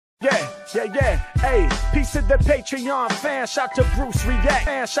Yeah, hey, piece of the Patreon fan, shout to Bruce React,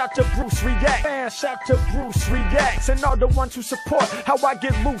 fan, shout to Bruce React, fan, shout to Bruce Reacts, and all the ones who support how I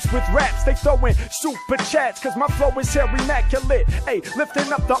get loose with raps. They throwing super chats, cause my flow is here immaculate. Hey,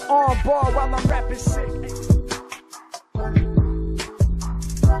 lifting up the arm bar while I'm rapping sick.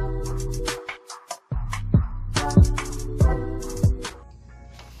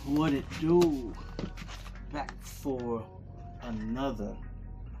 What it do? Back for another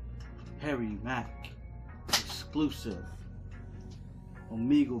Harry Mack exclusive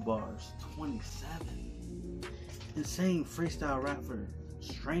Omegle bars 27. Insane freestyle rap for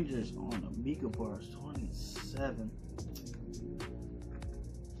strangers on Omegle bars 27.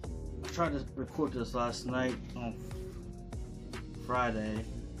 I tried to record this last night on Friday,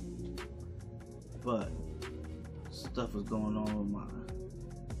 but stuff was going on with my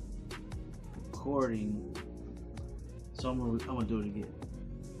recording, so I'm gonna do it again.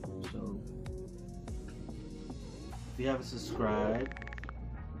 So if you haven't subscribed,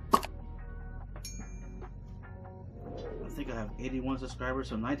 I think I have 81 subscribers,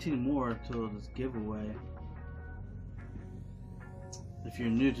 so 19 more till this giveaway. If you're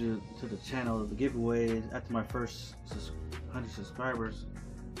new to the channel, the giveaway is after my first 100 subscribers,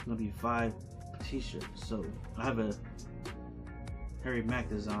 it's gonna be 5 t-shirts. So I have a Harry Mack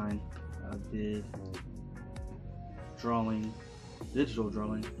design. I did drawing, digital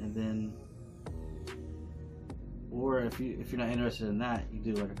drawing, and then, or if you're not interested in that, you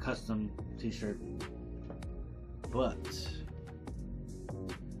do like a custom t-shirt. But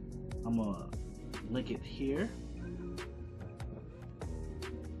I'm gonna link it here.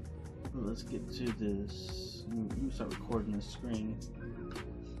 Let's get to this. Let me start recording the screen.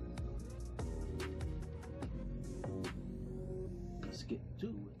 Let's get to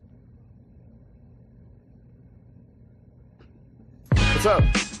it. What's up?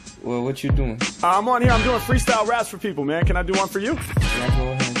 Well, what you doing? I'm on here. I'm doing freestyle raps for people, man. Can I do one for you? Yeah,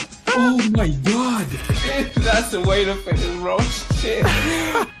 go ahead. Oh my god! That's the way to finish, bro. Shit.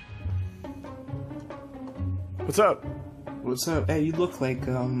 What's up? What's up? Hey, you look like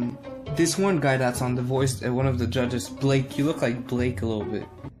this one guy that's on The Voice, one of the judges, Blake. You look like Blake a little bit.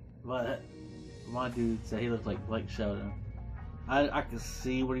 But my dude said he looks like Blake Shelton. I can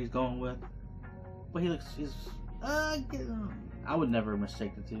see what he's going with, but he's I would never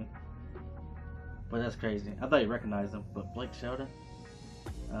mistake the two. But that's crazy. I thought you recognized him, but Blake Shelton?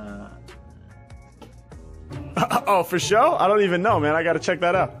 Oh, for sure? I don't even know, man. I gotta check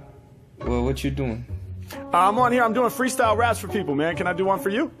that out. Well, what you doing? I'm on here. I'm doing freestyle raps for people, man. Can I do one for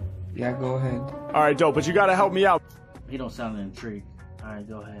you? Yeah, go ahead. Alright, dope. But you gotta help me out. He don't sound intrigued. Alright,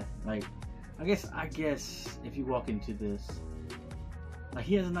 go ahead. Like, I guess if you walk into this, like,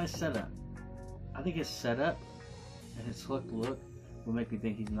 he has a nice setup. I think his setup and his slick look will make me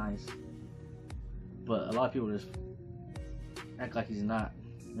think he's nice. But a lot of people just act like he's not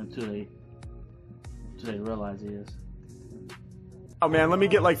until they realize he is. Oh man, let me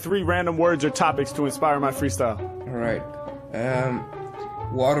get like 3 random words or topics to inspire my freestyle. Alright.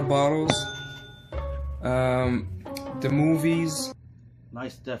 Water bottles. The movies.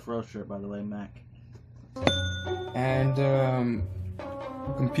 Nice Death Row shirt, by the way, Mac. And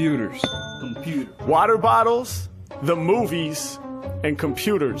computers. Computer. Water bottles, the movies, and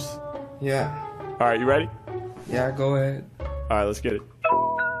computers. Yeah. Alright, you ready? Yeah, go ahead. Alright, let's get it.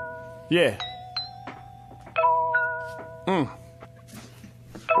 Yeah.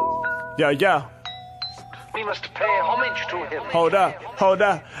 Yeah. We must pay homage to him. Hold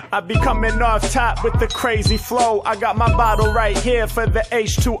up. I be coming off top with the crazy flow. I got my bottle right here for the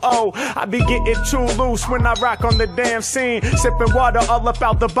H2O. I be getting too loose when I rock on the damn scene. Sipping water all up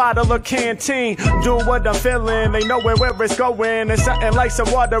out the bottle of canteen. Do what I'm feeling, they know where it's going. And something like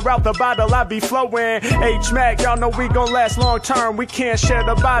some water out the bottle, I be flowing. H-Mack, y'all know we gon' last long term. We can't share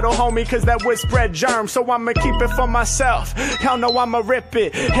the bottle, homie, cause that would spread germs. So I'ma keep it for myself. Y'all know I'ma rip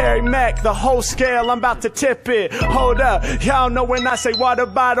it. Harry Mack, the whole scale, I'm about to tip it. Hold up, y'all know when I say water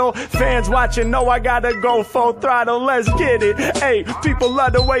bottle, fans watching know I gotta go full throttle. Let's get it. Hey, people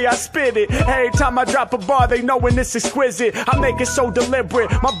love the way I spit it. Every time I drop a bar, they know when it's exquisite. I make it so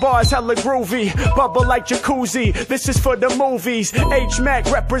deliberate. My bars hella groovy, bubble like jacuzzi. This is for the movies. H-Mack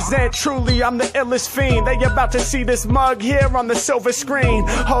represent truly. I'm the illest fiend. They about to see this mug here on the silver screen.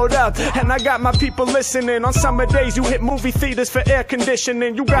 Hold up, and I got my people listening. On summer days, you hit movie theaters for air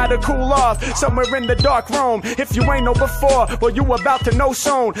conditioning. You gotta cool off somewhere in the dark room. home. If you ain't know before, well, you about to know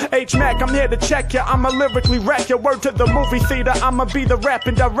soon. H-Mack, I'm here to check ya. I'ma lyrically wreck ya. Word to the movie theater, I'ma be the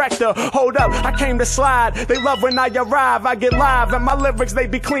rapping director. Hold up, I came to slide. They love when I arrive. I get live, and my lyrics, they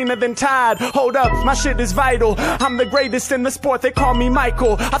be cleaner than Tide. Hold up, my shit is vital. I'm the greatest in the sport, they call me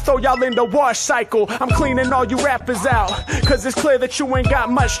Michael. I throw y'all in the wash cycle. I'm cleaning all you rappers out, cause it's clear that you ain't got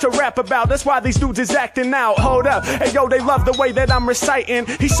much to rap about. That's why these dudes is acting out. Hold up, hey yo, they love the way that I'm reciting.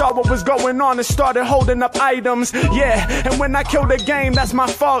 He saw what was going on and started holding up items. Yeah, and when I kill the game, that's my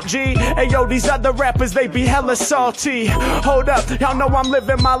fault, G. Hey yo, these other rappers, they be hella salty. Hold up, y'all know I'm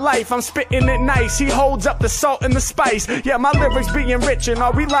living my life. I'm spitting it nice. He holds up the salt and the spice. Yeah, my lyrics be enriching.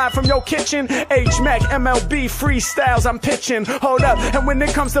 Are we live from your kitchen? H-Mack, MLB, freestyles I'm pitching. Hold up, and when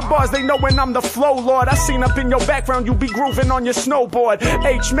it comes to bars, they know when I'm the flow lord. I seen up in your background, you be grooving on your snowboard.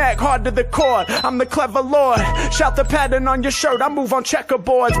 H-Mack, hard to the chord. I'm the clever lord. Shout the pattern on your shirt. I move on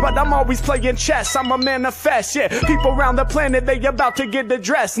checkerboards, but I'm always playing chess. I'm a manifest. Yeah, people around the planet, they about to get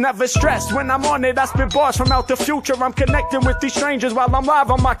addressed. Never stressed. When I'm on it, I spit bars from out the future. I'm connecting with these strangers while I'm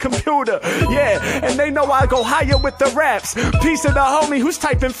live on my computer. Yeah, and they know I go higher with the raps. Peace to the homie who's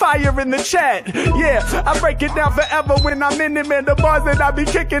typing fire in the chat. Yeah, I break it down forever when I'm in it, man. The bars that I be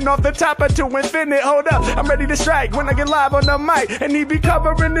kicking off the top of to infinite. Hold up, I'm ready to strike when I get live on the mic. And he be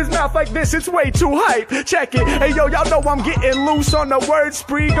covering his mouth like this, it's way too hype. Check it, hey yo, y'all know I'm getting loose on the word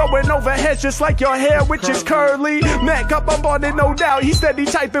spree. Going over heads just like your hair, which is curly. Mack up on it, no doubt. He steady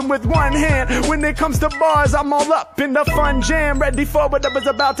typing with one hand. When it comes to bars, I'm all up in the fun jam. Ready for whatever's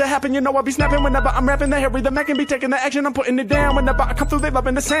about to happen. You know I'll be snapping whenever I'm rapping the Harry. The Mack can be taking the action, I'm putting it down. Whenever I come through, they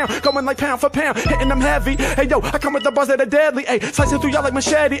loving the sound. Going like pound for pound, hitting them heavy. Hey yo, I come with the bars that are deadly. Hey, slicing through y'all like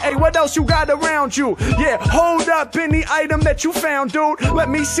machete. Hey, what else you got around you? Yeah, hold up any item that you found, dude. Let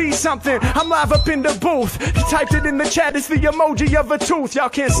me see something. I'm live up in the booth. He typed it in the chat, it's the emoji of a tooth. Y'all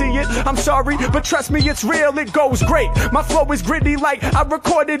can't see it, I'm sorry, but trust me, it's real, it goes great. My flow is gritty like I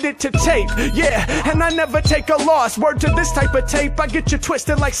recorded it to tape. Yeah, and I never take a loss. Word to this type of tape, I get you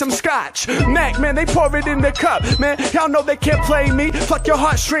twisted like some scotch. Mack, man, they pour it in the cup. Man, y'all know they can't play me. Pluck your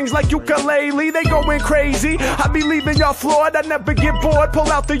heartstrings like ukulele, they going crazy. I be leaving y'all floored, I never get bored.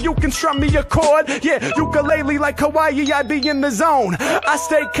 Pull out the uke and strum me a chord. Yeah, ukulele like Hawaii, I be in the zone. I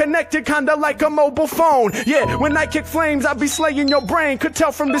stay connected kinda like a mobile phone. Yeah, when I kick flames, I be slaying your brain. Could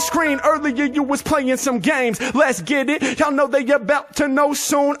tell from the screen earlier you was playing some games. Let's get it, y'all know they about to know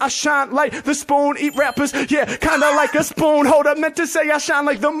soon. I shine like the spoon, eat rappers, yeah, kinda like a spoon. Hold up, meant to say I shine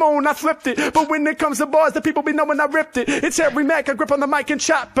like the moon, I flipped it. But when it comes to bars, the people be knowing I ripped it. It's Harry Mack, I grip on the mic and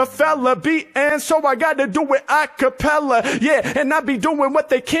chop a fella beat, and so I gotta do it a cappella. Yeah, and I be doing what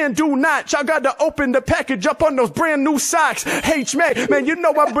they can do not. Y'all gotta open the package up on those brand new socks. H-Mack, man, you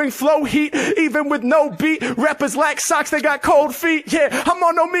know I bring flow heat, even with no beat. Rappers lack socks, they got cold feet. Yeah, I'm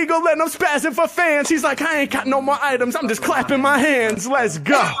on Omegle and I'm spazzing for fans. He's like, I ain't got no more items, I'm just clapping my hands. Let's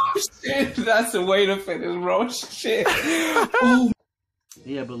go. Shit, that's the way to finish, bro. Shit. Oh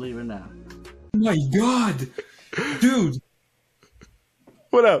Yeah, believe it now. my god, dude.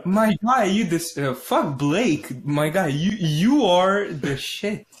 What up? My guy, you this fuck Blake. My guy, you are the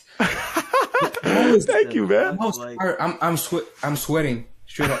shit. Thank you, man. I'm sweating.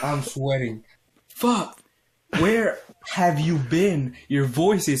 Straight up, I'm sweating. Fuck. Where have you been? Your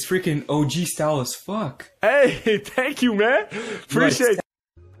voice is freaking OG style as fuck. Hey, thank you, man. Appreciate it.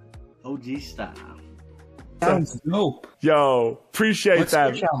 OG style. Sounds dope. Yo, appreciate What's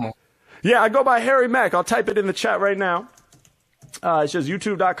that. your channel? Yeah, I go by Harry Mack. I'll type it in the chat right now. It's just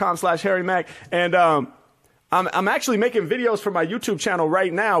youtube.com/Harry Mack. And I'm actually making videos for my YouTube channel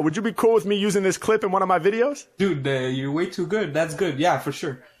right now. Would you be cool with me using this clip in one of my videos? Dude, you're way too good. That's good. Yeah, for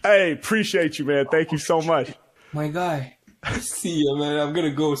sure. Hey, appreciate you, man. Thank you so much. My guy. See ya, man. I'm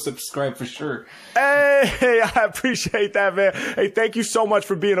gonna go subscribe for sure. Hey, I appreciate that, man. Hey, thank you so much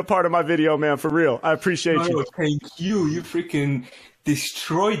for being a part of my video, man. For real. I appreciate you. Thank you. You freaking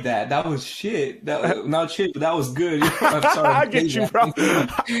destroyed that. That was shit. That was not shit, but that was good. I'm sorry. I get you, bro.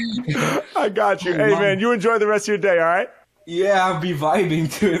 I got you. Hey, man, you enjoy the rest of your day, all right? Yeah, I'll be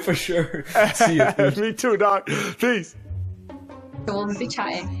vibing to it for sure. See ya. Me too, dog. Peace. So we'll be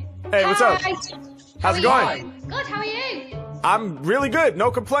chatting. Hey, what's up? Hi. How's it going? Good, how are you? I'm really good.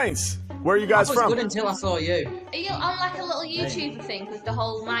 No complaints. Where are you guys I was from? good until I saw you. Are you on like a little YouTuber thing with the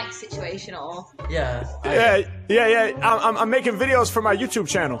whole mic situation or? Yeah. Yeah. I'm making videos for my YouTube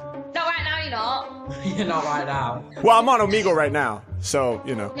channel. Not right now, you're not. You're not right now. Well, I'm on Omegle right now, so,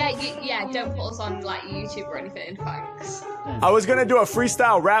 you know. Yeah, don't put us on like YouTube or anything, thanks. I was gonna do a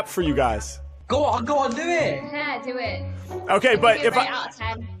freestyle rap for you guys. Go on, do it. Yeah, do it. Okay, but Give if it a rate I... out of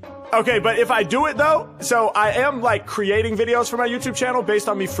 10. Okay, but if I do it though, so I am like creating videos for my YouTube channel based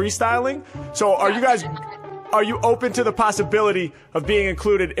on me freestyling. So are you guys are you open to the possibility of being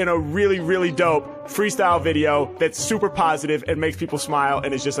included in a really, really dope freestyle video that's super positive and makes people smile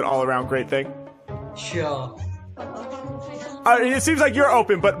and is just an all-around great thing? Sure. It seems like you're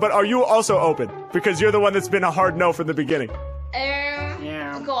open, but are you also open? Because you're the one that's been a hard no from the beginning.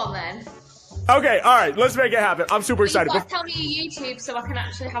 Go on then. Okay, all right, let's make it happen. I'm super excited. You've got to tell me your YouTube so I can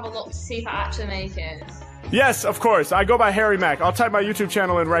actually have a look to see if I actually make it. Yes, of course. I go by Harry Mack. I'll type my YouTube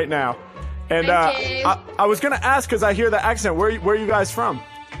channel in right now. And Thank you. I was gonna ask because I hear the accent. Where are you guys from?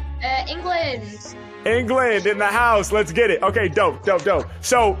 England. England in the house. Let's get it. Okay, dope.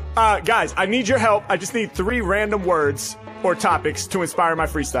 So, guys, I need your help. I just need 3 random words or topics to inspire my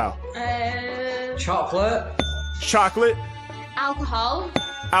freestyle. Chocolate. Chocolate. Alcohol.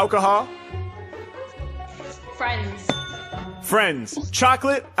 Alcohol. Friends. Friends.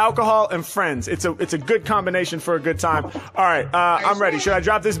 Chocolate, alcohol, and friends. It's a good combination for a good time. All right, I'm ready. Should I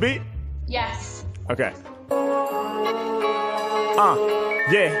drop this beat? Yes. Okay.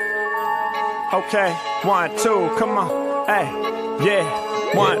 Yeah. Okay. 1, 2, come on. Hey.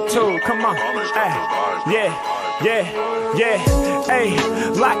 Yeah. 1, 2, come on. Hey. Yeah. Hey,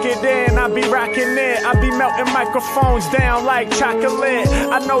 lock it in, I be rocking it. I be melting microphones down like chocolate.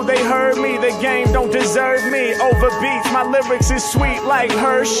 I know they heard me, the game don't deserve me. Over beats, my lyrics is sweet like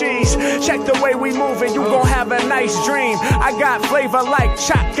Hershey's. Check the way we moving, you gon' have a nice dream. I got flavor like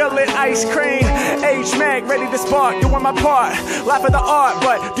chocolate ice cream. H-Mag, ready to spark, doing my part. Life of the art,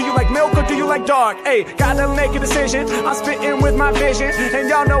 but do you like milk or do you like dark? Hey, gotta make a decision. I'm spitting with my vision, and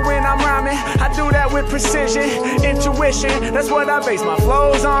y'all know when I'm rhyming, I do that with precision. Intuition, that's what I base my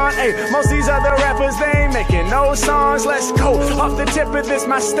flows on. Hey, most these other rappers, they ain't making no songs. Let's go, off the tip of this,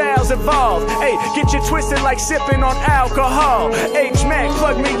 my style's evolved. Hey, get you twisted like sipping on alcohol. H-Mac,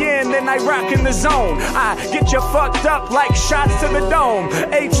 plug me in, then I rock in the zone. I get you fucked up like shots to the dome.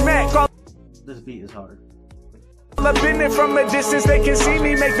 H-Mac, all This beat is hard. up in it from a distance, they can see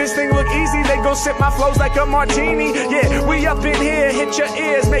me. Make this thing look easy, they gon' sip my flows like a martini. Yeah, we up in here, hit your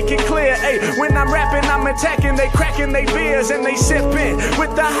ears, make it clear. Hey, when I'm rapping, I'm attacking, they cracking they beers and they sipping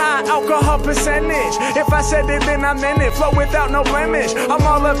with the high alcohol percentage. If I said it, then I meant it. Flow without no blemish, I'm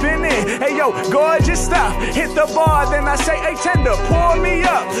all up in it. Hey yo, gorgeous stuff, hit the bar, then I say, hey tender, pour me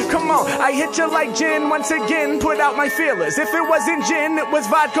up. Come on, I hit you like gin once again, put out my feelers. If it wasn't gin, it was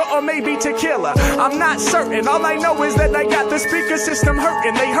vodka or maybe tequila. I'm not certain, all I know is that I got the speaker system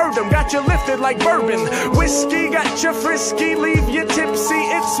hurting. They heard them, got you lifted like bourbon. Whiskey got you frisky, leave you tipsy.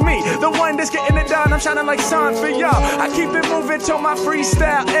 It's me, the one that's getting it done. I'm shining like sun for y'all. I keep it moving till my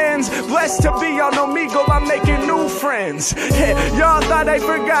freestyle ends. Blessed to be on Omegle, I'm making new friends. Yeah, y'all thought I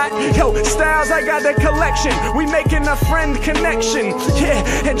forgot. Yo, styles, I got a collection. We making a friend connection.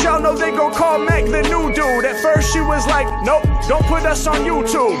 Yeah, and y'all know they gon' call Mac the new dude. At first she was like, nope, don't put us on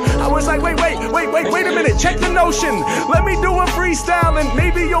YouTube. I was like, wait a minute, check the notion. Let me do a freestyle and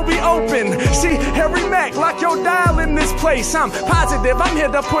maybe you'll be open. See, Harry Mack, lock your dial in this place. I'm positive, I'm here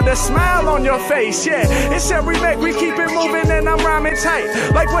to put a smile on your face. Yeah, it's Harry Mack, we keep it moving and I'm rhyming tight.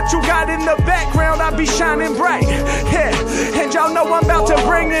 Like what you got in the background, I be shining bright. Yeah, and y'all know I'm about to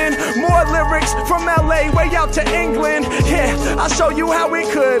bring in more lyrics from LA way out to England. Yeah, I'll show you how it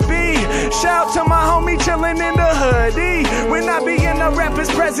could be. Shout to my homie chilling in the hoodie. When I be in a rapper's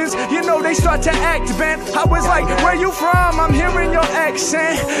presence, you know they start to act bent. I was like, where you from? I'm hearing your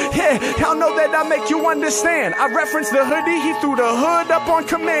accent. Yeah, y'all know that I make you understand. I reference the hoodie, he threw the hood up on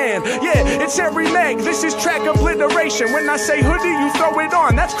command. Yeah, it's Harry Mack, this is track obliteration. When I say hoodie, you throw it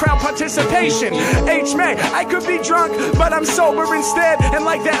on, that's crowd participation. H-Mac, I could be drunk, but I'm sober instead. And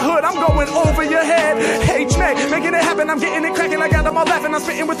like that hood, I'm going over your head. H-Mac, making it happen, I'm getting it cracking. I got them all laughing, I'm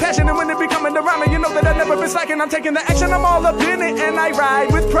spitting with passion. And when it be coming to rhyming, you know that I've never been slacking. I'm taking the action, I'm all up in it, and I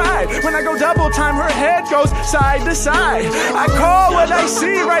ride with pride. When I go double time, her head goes side to side. I call what I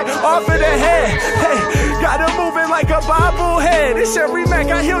see right off of the head. Hey, got her moving like a bobblehead. It's Harry Mack,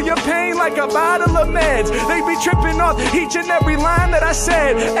 I heal your pain like a bottle of meds. They be tripping off each and every line that I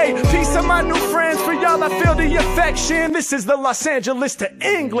said. Hey, peace to my new friends, for y'all I feel the affection. This is the Los Angeles to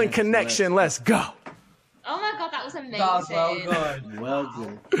England connection. Let's go. Oh my god, that was amazing. That's well good.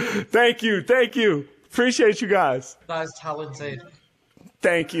 Well good. Thank you. Appreciate you guys. That's talented.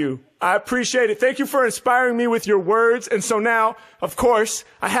 Thank you. I appreciate it. Thank you for inspiring me with your words. And so now, of course,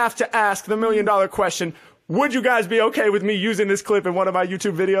 I have to ask the $1 million question. Would you guys be okay with me using this clip in one of my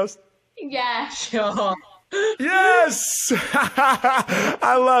YouTube videos? Yeah. Sure. Yes!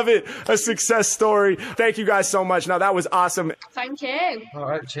 I love it. A success story. Thank you guys so much. Now, that was awesome. Thank you. All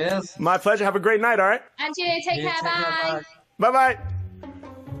right, cheers. My pleasure. Have a great night, all right? And you, take care, bye. Bye-bye.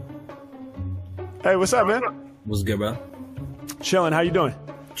 Hey, what's up, man? What's good, bro? Chilling. How you doing?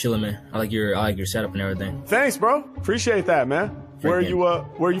 Chilling, man. I like your setup and everything. Thanks, bro. Appreciate that, man. Where are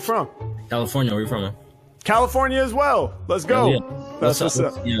you from? California. Where you from, man? California as well. Let's go. Yeah. That's what's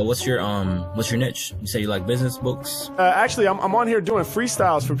up. Yeah. What's your niche? You say you like business books? Actually, I'm on here doing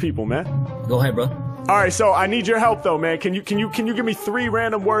freestyles for people, man. Go ahead, bro. All right, so I need your help though, man. Can you give me 3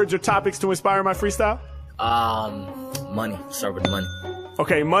 random words or topics to inspire my freestyle? Money. Start with money.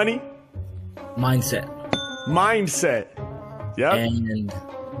 Okay, money. Mindset. Yeah. And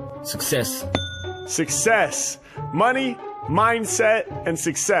success. Success. Money, mindset, and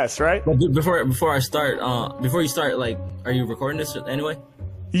success, right? But before you start, like, are you recording this anyway?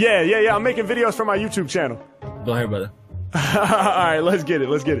 Yeah. I'm making videos for my YouTube channel. Go ahead, brother. All right, let's get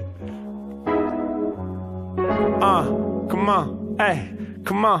it. Come on, hey,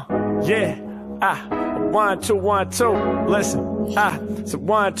 come on, yeah. 1 2 1 2. Listen, so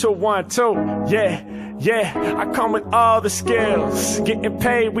 1 2 1 2. Yeah, I come with all the skills. Getting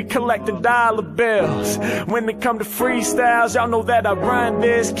paid, we collecting dollar bills. When it come to freestyles, y'all know that I run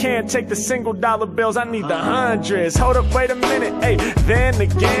this. Can't take the single dollar bills, I need the hundreds. Hold up, wait a minute, hey. Then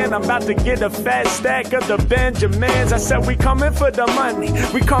again, I'm about to get a fat stack of the Benjamins. I said we coming for the money,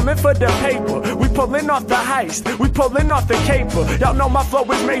 we coming for the paper. We pulling off the heist, we pulling off the caper. Y'all know my flow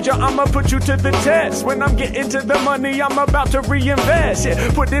is major, I'ma put you to the test. When I'm getting to the money, I'm about to reinvest.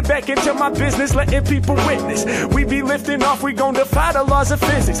 Yeah, put it back into my business, letting people witness. We be lifting off, we gon' defy the laws of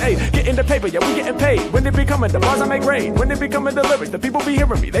physics. Hey, getting the paper, yeah, we getting paid. When it be coming, the bars I make rain. When it be coming, the lyrics, the people be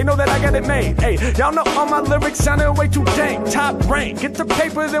hearing me. They know that I got it made. Hey, y'all know all my lyrics sounding way too dang. Top rank, get the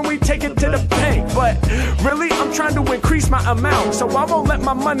paper, then we take it to the bank. But really, I'm trying to increase my amount, so I won't let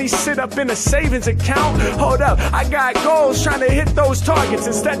my money sit up in a savings account. Hold up, I got goals, trying to hit those targets.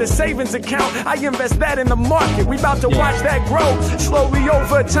 Instead of savings account, I invest that in the market. We about to watch that grow slowly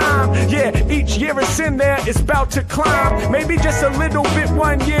over time. Yeah, each year it's in there, it's about to climb. Maybe just a little bit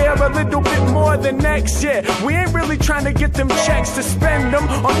one year, a little bit more the next. Yeah, we ain't really trying to get them checks to spend them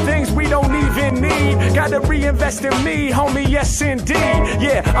on things we don't even need. Gotta reinvest in me, homie, yes indeed.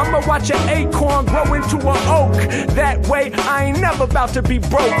 Yeah, I'ma watch an acorn grow into an oak. That way, I ain't never about to be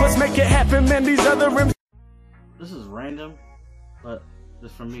broke. Let's make it happen, man, these other rims. This is random, but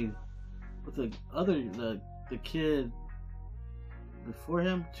just for me. But the kid before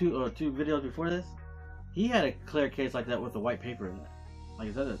him, two videos before this, he had a clear case like that with the white paper in it. Like,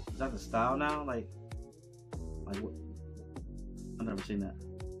 is that the style now? Like what? I've never seen that,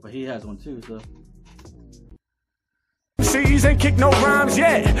 but he has one too. So. And kick no rhymes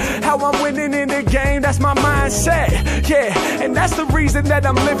yet. How I'm winning in the game, that's my mindset. Yeah, and that's the reason that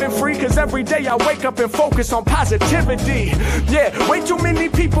I'm living free. Cause every day I wake up and focus on positivity. Yeah, way too many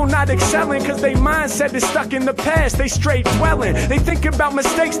people not excelling cause they mindset is stuck in the past. They straight dwelling. They think about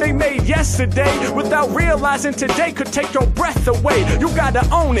mistakes they made yesterday without realizing today could take your breath away. You gotta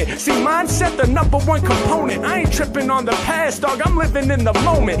own it. See, mindset the #1 component. I ain't tripping on the past, dog. I'm living in the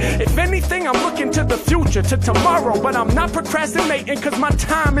moment. If anything, I'm looking to the future, to tomorrow. But I'm not procrastinating cause my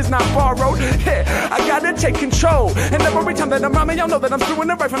time is not borrowed. Yeah, I gotta take control. And every time that I'm rhyming, y'all know that I'm doing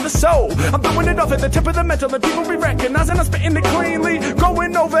it right from the soul. I'm doing it off at the tip of the mental, and people be recognizing I'm spitting it cleanly.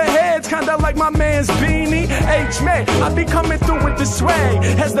 Going over heads, kinda like my man's beanie. H-Man, I be coming through with the swag.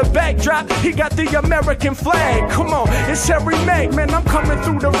 As the backdrop, he got the American flag. Come on, it's Harry Mack, man, I'm coming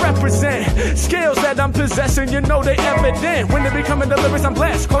through to represent. Skills that I'm possessing, you know they evident. When they be coming the lyrics, I'm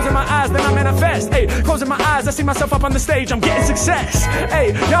blessed. Closing my eyes, then I manifest. Hey, closing my eyes, I see myself up on the stage, I'm getting success.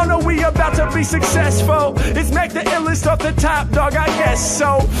 Hey, y'all know we about to be successful. It's Mac the illest off the top, dog, I guess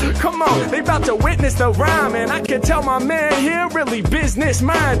so. Come on, they about to witness the rhyme, and I can tell my man here really business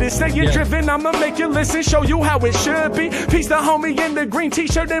minded. Staying driven, I'ma make you listen, show you how it should be. Peace the homie in the green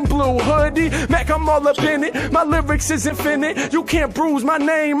t-shirt and blue hoodie. Mac, I'm all up in it, my lyrics is infinite. You can't bruise my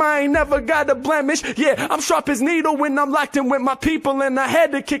name, I ain't never got a blemish. Yeah, I'm sharp as needle when I'm locked in with my people, and I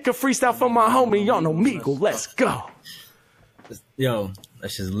had to kick a freestyle for my homie on Omegle. Let's go. Yo, that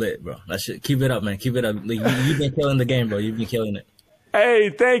shit's lit, bro. That shit, keep it up, man. Keep it up. Like, you've been killing the game, bro. You've been killing it. Hey,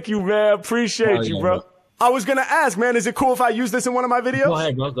 thank you, man. Appreciate you, bro. I was gonna ask, man, is it cool if I use this in one of my videos? Go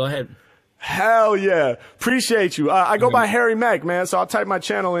ahead, bro. Go ahead. Hell yeah. Appreciate you. I go by Harry Mack, man, so I'll type my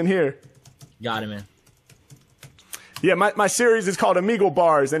channel in here. Got it, man. Yeah, my series is called Omegle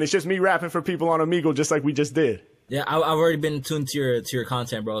Bars, and it's just me rapping for people on Omegle just like we just did. Yeah, I've already been tuned to your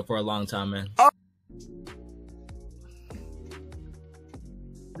content, bro, for a long time, man.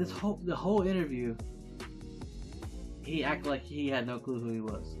 The whole interview, he acted like he had no clue who he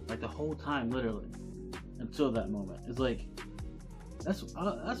was. Like the whole time, literally, until that moment. It's like that's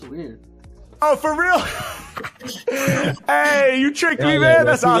weird. Oh, for real? Hey, you tricked me, man.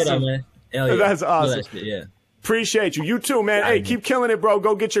 That's awesome. Up, man. Hell yeah. That's awesome. That shit, yeah. Appreciate you. You too, man. Hey, keep killing it, bro.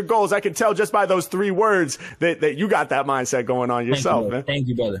 Go get your goals. I can tell just by those 3 words that you got that mindset going on yourself, man. Thank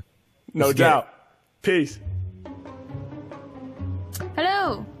you, brother. No doubt. Peace.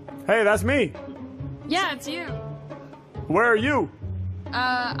 Hello. Hey, that's me. Yeah, it's you. Where are you?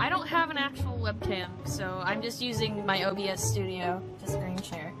 I don't have an actual webcam, so I'm just using my OBS studio to screen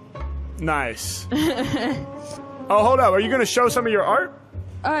share. Nice. Oh, hold up. Are you going to show some of your art?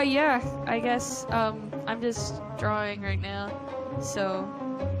 Yeah, I guess. I'm just drawing right now, so.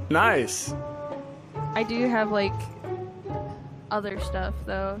 Nice. I do have, like, other stuff,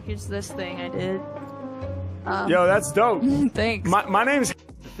 though. Here's this thing I did. Yo, that's dope. Thanks. My name's...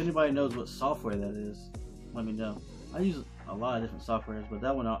 If anybody knows what software that is, let me know. I use a lot of different softwares, but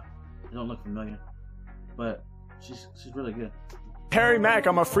that one it don't look familiar. But she's really good. Harry Mack.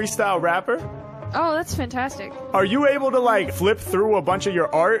 I'm a freestyle rapper. Oh, that's fantastic. Are you able to like flip through a bunch of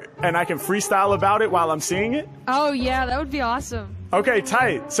your art and I can freestyle about it while I'm seeing it? Oh yeah, that would be awesome. Okay,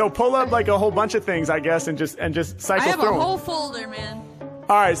 tight. So pull up like a whole bunch of things, I guess, and just cycle I have through a 'em. whole folder, man.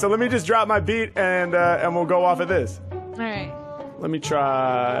 All right, so let me just drop my beat and we'll go off of this. All right. Let me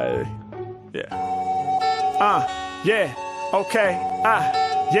try. Yeah. Yeah. Okay.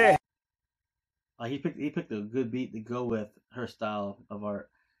 Yeah. He picked a good beat to go with her style of art,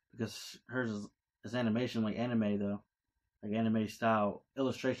 because hers is animation, like anime though, like anime style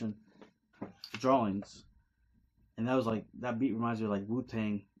illustration drawings, and that beat reminds me of like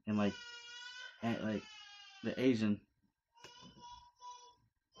Wu-Tang and like the Asian.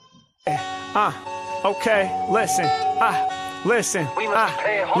 Okay. Listen. Listen. We must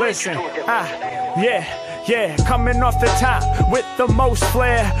pay homage Listen. to him. Yeah, coming off the top with the most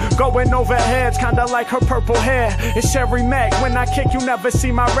flair, going over heads, kinda like her purple hair. It's Harry Mack. When I kick, you never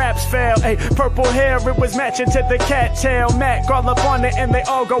see my raps fail. Hey, purple hair, it was matching to the cattail. Mac all up on it, and they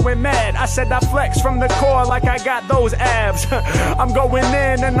all going mad. I said I flex from the core like I got those abs. I'm going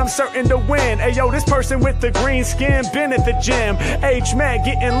in, and I'm certain to win. Hey, yo, this person with the green skin been at the gym. H Mac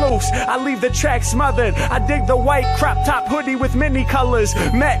getting loose. I leave the track smothered. I dig the white crop top hoodie with many colors.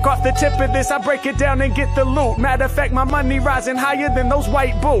 Mac off the tip of this, I break it down and get the loot. Matter of fact, my money rising higher than those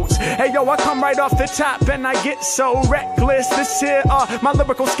white boots. Hey yo, I come right off the top and I get so reckless. This here are my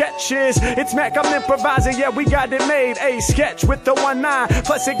lyrical sketches. It's Mac, I'm improvising, yeah, we got it made. A sketch with the 1-9,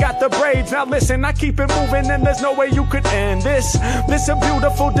 plus it got the braids. Now listen, I keep it moving and there's no way you could end this. This a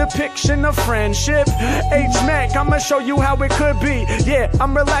beautiful depiction of friendship. H Mac, I'ma show you how it could be. Yeah,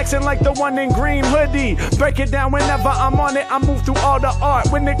 I'm relaxing like the one in green hoodie. Break it down whenever I'm on it. I move through all the art.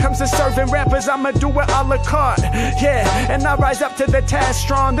 When it comes to serving rappers, I'ma do it a la carte. Yeah, and I rise up to the task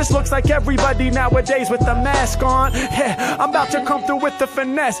strong. This looks like everybody nowadays with the mask on. Yeah, I'm about to come through with the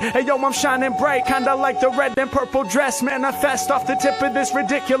finesse. Hey yo, I'm shining bright, kinda like the red and purple dress. Manifest off the tip of this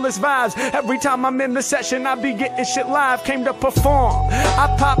ridiculous vibes. Every time I'm in the session, I be getting shit live. Came to perform.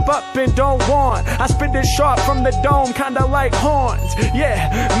 I pop up and don't warn. I spit it sharp from the dome, kinda like horns. Yeah,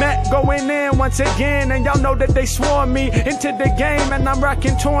 Matt going in once again, and y'all know that they swore me into the game. And I'm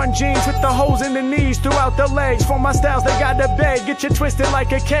rocking torn jeans with the holes in the knees throughout the legs. For my styles, they got the beg. Get you twisted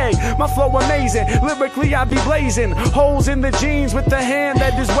like a keg. My flow amazing. Lyrically, I be blazing. Holes in the jeans with the hand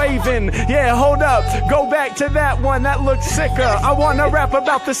that is waving. Yeah, hold up. Go back to that one. That looks sicker. I wanna rap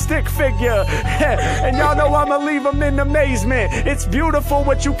about the stick figure. And y'all know I'ma leave them in amazement. It's beautiful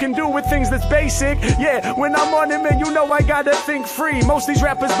what you can do with things that's basic. Yeah, when I'm on it, man, you know I gotta think free. Most these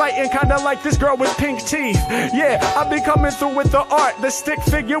rappers biting kinda like this girl with pink teeth. Yeah, I be coming through with the art. The stick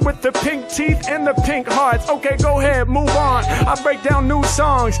figure with the pink teeth and the pink hearts. Okay, go ahead, move on. I break down new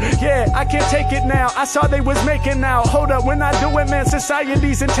songs. Yeah, I can't take it now. I saw they was making now. Hold up, when I do it, man,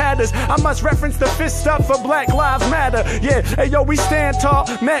 society's in tatters. I must reference the fist up for Black Lives Matter. Yeah, hey yo, we stand tall.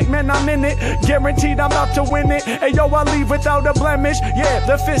 Mac, man, I'm in it. Guaranteed I'm about to win it. Hey yo, I leave without a blemish. Yeah,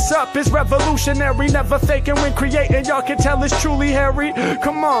 the fist up is revolutionary. Never faking when creating. Y'all can tell it's truly hairy.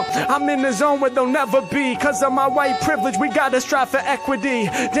 Come on, I'm in the zone where they'll never be. Cause of my white privilege, we gotta strive for equity.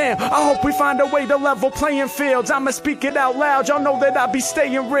 Damn, I hope we find a way to level playing fields. I'ma speak it out loud, y'all know that I be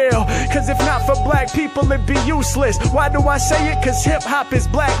staying real. Cause if not for black people, it'd be useless. Why do I say it? Cause hip-hop is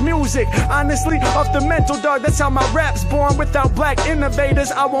black music. Honestly, off the mental, dog, that's how my rap's born. Without black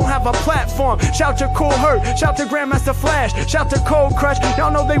innovators, I won't have a platform. Shout to Cool Herc, shout to Grandmaster Flash, shout to Cold Crush,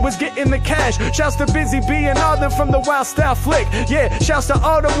 y'all know they was getting the cash. Shouts to Busy B and all them from the Wild Style Flick. Yeah, shouts to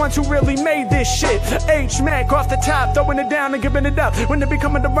all the ones who really made this shit. H Mac off the top, throwing it down and giving it up. When they be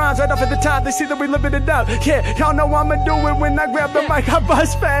coming to rhymes right off at the top, they see that we live it up. Yeah, y'all know I'ma do it when I grab the mic. I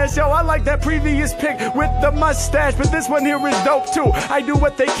bust fast, yo. I like that previous pic with the mustache, but this one here is dope too. I do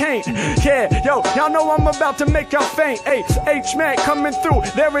what they can't. Yeah, yo, y'all know I'm about to make y'all faint. Hey, H-Mack coming through.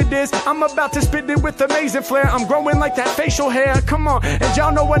 There it is. I'm about to spit it with amazing flair. I'm growing like that facial hair. Come on, and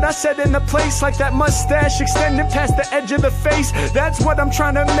y'all know what I said in the place, like that mustache extending past the edge of the face. That's what I'm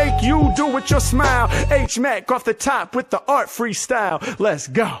trying to make you do with your smile. H-Mack off the top with the art freestyle. Let's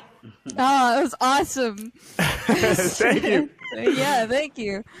go. Oh, that was awesome. Thank you. Yeah, thank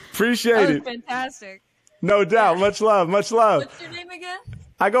you. Appreciate That was it. fantastic. No doubt. Much love. Much love. What's your name again?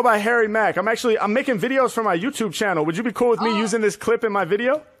 I go by Harry Mack. I'm making videos for my YouTube channel. Would you be cool with me using this clip in my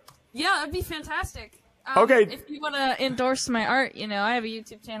video? Yeah, that'd be fantastic. Okay. If you want to endorse my art, you know, I have a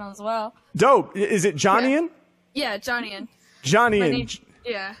YouTube channel as well. Dope. Is it Johnny? Yeah, Johnny and. Johnny My and. name,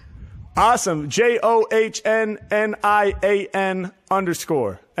 yeah. Awesome. JOHNNIAN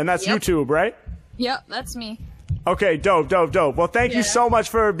 _. And that's Yep. YouTube, right? Yep, that's me. Okay, dope. Well, thank you so much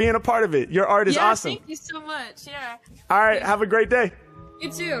for being a part of it. Your art is awesome. Thank you so much. Yeah. All right, have a great day. You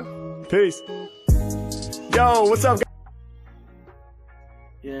too. Peace. Yo, what's up, guys?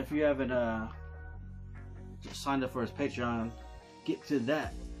 Yeah, if you haven't signed up for his Patreon, get to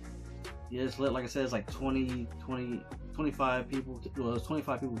that. Yeah, it's lit. Like I said, it's like 25 people. Well, it was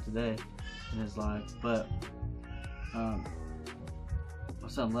 25 people today in his live. But my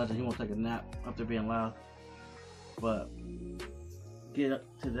son Legend, he won't take a nap up there being loud. But get up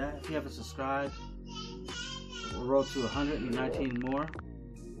to that. If you haven't subscribed, we'll roll to 119 more.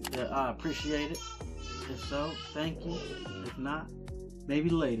 Yeah, I appreciate it. If so, thank you. If not, maybe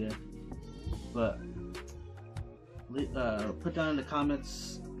later. But put down in the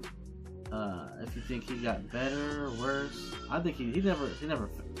comments if you think he got better or worse. I think he never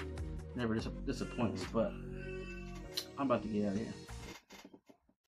disappoints. But I'm about to get out of here.